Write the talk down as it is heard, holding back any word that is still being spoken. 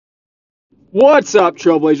What's up,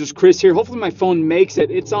 Trailblazers? Chris here. Hopefully my phone makes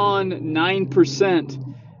it. It's on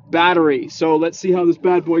 9% battery, so let's see how this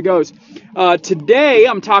bad boy goes. Today,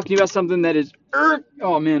 I'm talking about something that is,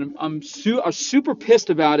 oh man, I was super pissed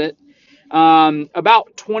about it.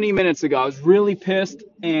 About 20 minutes ago, I was really pissed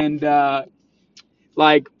and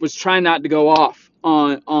was trying not to go off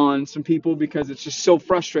on some people because it's just so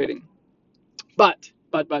frustrating. But,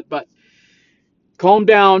 calmed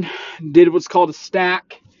down, did what's called a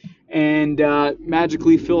stack, and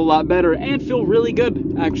magically feel a lot better and feel really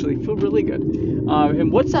good. Actually, feel really good.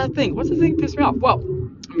 And what's that thing? What's the thing that pissed me off? Well,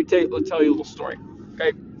 let's tell you a little story.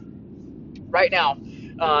 Okay, right now,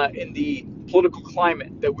 in the political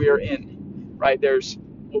climate that we are in, right?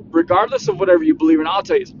 Regardless of whatever you believe in, I'll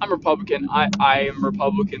tell you, I'm Republican. I am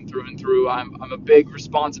Republican through and through. I'm a big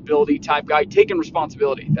responsibility type guy, taking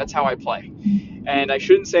responsibility. That's how I play. And I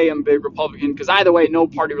shouldn't say I'm a big Republican because either way, no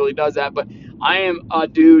party really does that. But I am a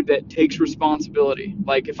dude that takes responsibility.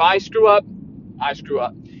 Like if I screw up, I screw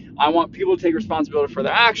up. I want people to take responsibility for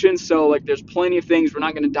their actions. So there's plenty of things. We're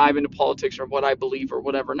not going to dive into politics or what I believe or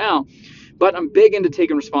whatever now. But I'm big into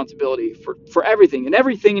taking responsibility for everything and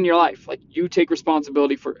everything in your life. Like you take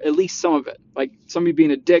responsibility for at least some of it. Like somebody being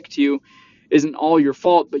a dick to you isn't all your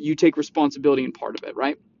fault, but you take responsibility in part of it,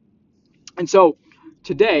 right? And so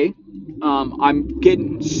today, I'm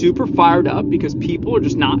getting super fired up because people are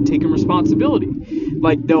just not taking responsibility.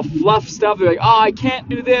 Like they'll fluff stuff. They're like, "Oh, I can't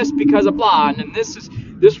do this because of blah," and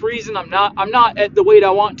this reason I'm not at the weight I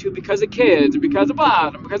want to because of kids, or because of blah,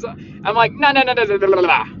 because of, I'm like,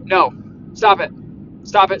 no, stop it.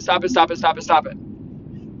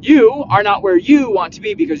 You are not where you want to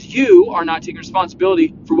be because you are not taking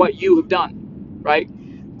responsibility for what you have done, right?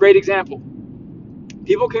 Great example.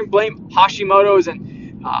 People can blame Hashimoto's and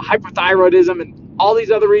hyperthyroidism and all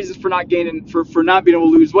these other reasons for not gaining, for not being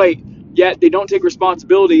able to lose weight. Yet they don't take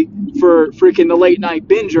responsibility for freaking the late night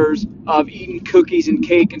bingers of eating cookies and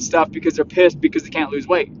cake and stuff because they're pissed because they can't lose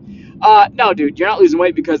weight. No, dude, you're not losing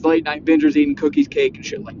weight because the late night bingers eating cookies, cake, and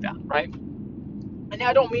shit like that, right? And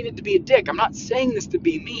I don't mean it to be a dick. I'm not saying this to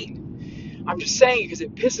be mean. I'm just saying it because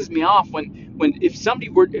it pisses me off when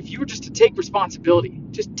if you were just to take responsibility,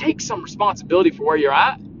 just take some responsibility for where you're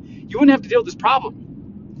at, you wouldn't have to deal with this problem.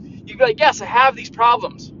 You'd be like, yes, I have these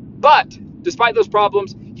problems, but despite those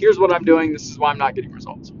problems, here's what I'm doing. This is why I'm not getting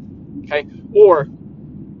results. Okay? Or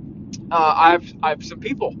I have some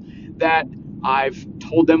people that I've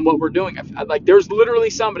told them what we're doing. There's literally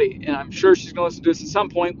somebody, and I'm sure she's going to listen to this at some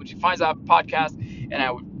point when she finds out the podcast, and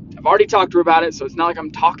I've already talked to her about it, so it's not like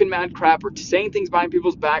I'm talking mad crap or saying things behind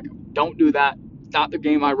people's back. Don't do that. It's not the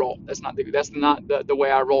game I roll. That's not the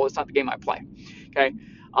way I roll. It's not the game I play. Okay?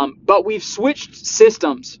 But we've switched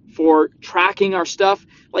systems for tracking our stuff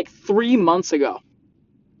like 3 months ago.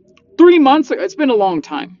 3 months ago. It's been a long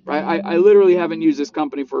time, right? I literally haven't used this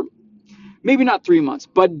company for maybe not 3 months,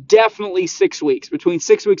 but definitely 6 weeks, between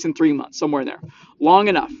 6 weeks and 3 months, somewhere in there. Long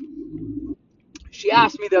enough. She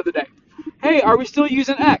asked me the other day, hey, are we still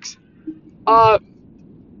using X?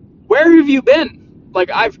 Where have you been?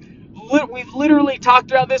 We've literally talked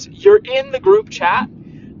about this. You're in the group chat.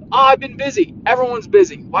 I've been busy. Everyone's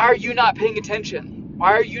busy. Why are you not paying attention?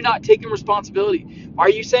 Why are you not taking responsibility? Why are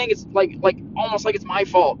you saying it's like almost like it's my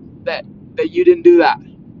fault that you didn't do that?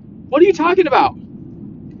 What are you talking about?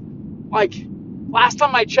 Last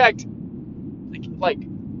time I checked,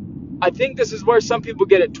 I think this is where some people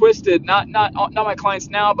get it twisted. Not my clients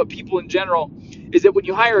now, but people in general, is that when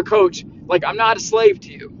you hire a coach, I'm not a slave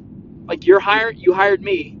to you. You hired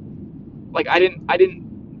me.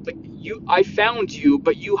 I found you,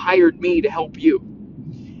 but you hired me to help you.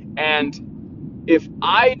 And if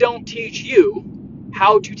I don't teach you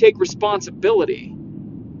how to take responsibility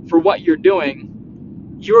for what you're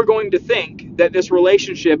doing, you're going to think that this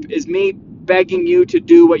relationship is me begging you to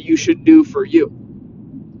do what you should do for you.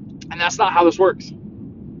 And that's not how this works.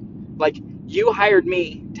 You hired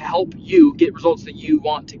me to help you get results that you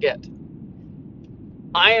want to get.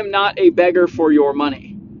 I am not a beggar for your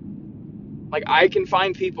money. I can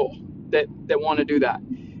find people that want to do that.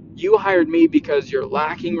 You hired me because you're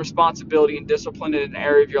lacking responsibility and discipline in an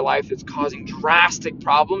area of your life that's causing drastic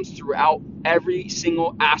problems throughout every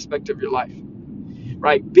single aspect of your life.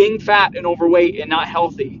 Right? Being fat and overweight and not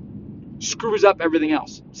healthy screws up everything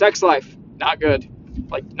else. Sex life, not good.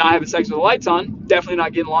 Not having sex with the lights on, definitely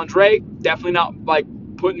not getting lingerie, definitely not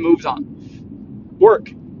putting moves on.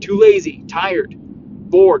 Work, too lazy, tired,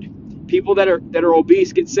 bored. People that are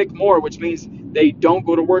obese get sick more, which means they don't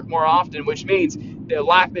go to work more often, which means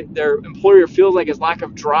their employer feels like it's lack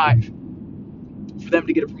of drive for them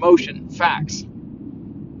to get a promotion. Facts.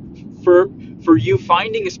 For you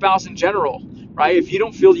finding a spouse in general, right? If you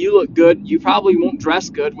don't feel you look good, you probably won't dress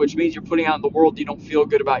good, which means you're putting out in the world you don't feel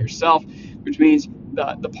good about yourself, which means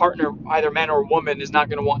the partner, either man or woman, is not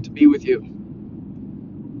going to want to be with you.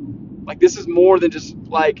 Like, this is more than just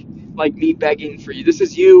like me begging for you. This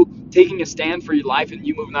is you taking a stand for your life and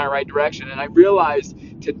you moving in the right direction. And I realized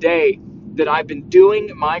today that I've been doing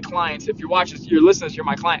my clients, if you're watching this, you're listening to this, you're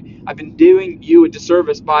my client, I've been doing you a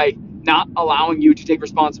disservice by not allowing you to take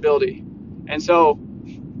responsibility. And so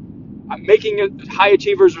I'm making a High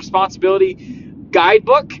Achievers Responsibility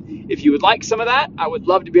guidebook. If you would like some of that, I would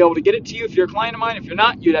love to be able to get it to you. If you're a client of mine, if you're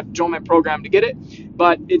not, you'd have to join my program to get it.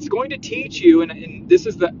 But it's going to teach you, and this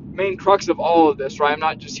is the main crux of all of this, right? I'm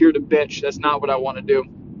not just here to bitch. That's not what I want to do.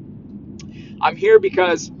 I'm here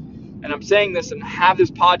because, and I'm saying this and have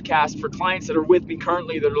this podcast for clients that are with me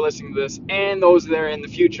currently that are listening to this, and those that are in the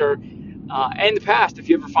future, and the past. If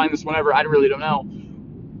you ever find this whenever, I really don't know.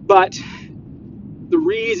 But the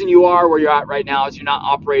reason you are where you're at right now is you're not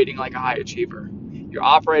operating like a high achiever. You're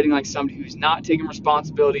operating like somebody who's not taking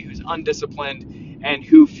responsibility, who's undisciplined, and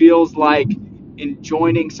who feels like in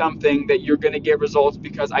joining something that you're going to get results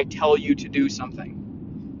because I tell you to do something.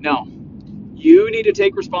 No. You need to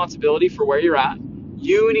take responsibility for where you're at.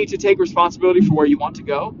 You need to take responsibility for where you want to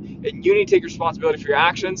go. And you need to take responsibility for your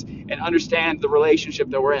actions and understand the relationship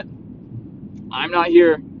that we're in. I'm not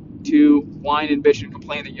here to whine and bitch and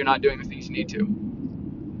complain that you're not doing the things you need to.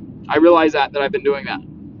 I realize that I've been doing that.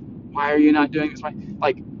 Why are you not doing this? Like,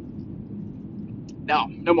 no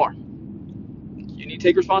more. You need to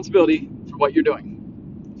take responsibility for what you're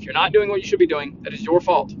doing. If you're not doing what you should be doing, that is your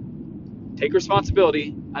fault. Take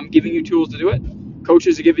responsibility. I'm giving you tools to do it.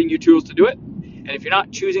 Coaches are giving you tools to do it. And if you're not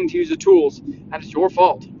choosing to use the tools, that is your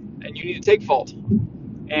fault. And you need to take fault.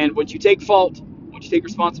 And once you take fault, once you take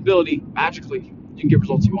responsibility, magically, you can get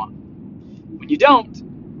results you want. When you don't,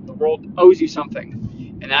 the world owes you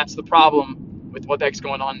something. And that's the problem with what's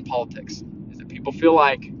going on in politics, is that people feel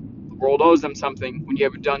like the world owes them something when you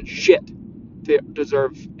haven't done shit to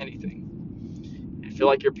deserve anything. And feel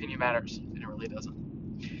like your opinion matters, and it really doesn't.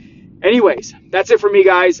 Anyways, that's it for me,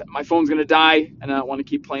 guys. My phone's going to die, and I don't want to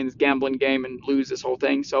keep playing this gambling game and lose this whole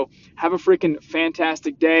thing. So have a freaking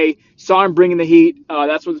fantastic day. Sorry I'm bringing the heat.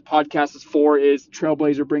 That's what this podcast is for, is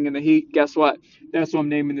Trailblazer bringing the heat. Guess what? That's what I'm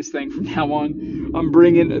naming this thing from now on. I'm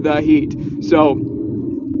bringing the heat. So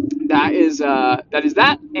that is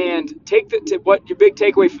that. And take what your big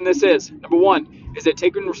takeaway from this is. Number one is that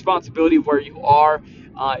taking responsibility of where you are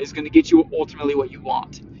is going to get you ultimately what you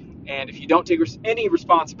want. And if you don't take any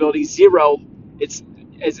responsibility, zero, it's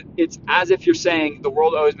as if you're saying the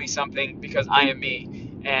world owes me something because I am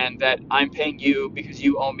me, and that I'm paying you because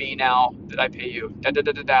you owe me now that I pay you.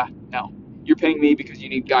 No, you're paying me because you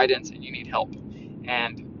need guidance and you need help.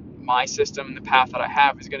 And my system and the path that I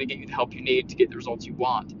have is going to get you the help you need to get the results you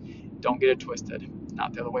want. Don't get it twisted. It's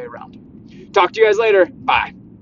not the other way around. Talk to you guys later. Bye.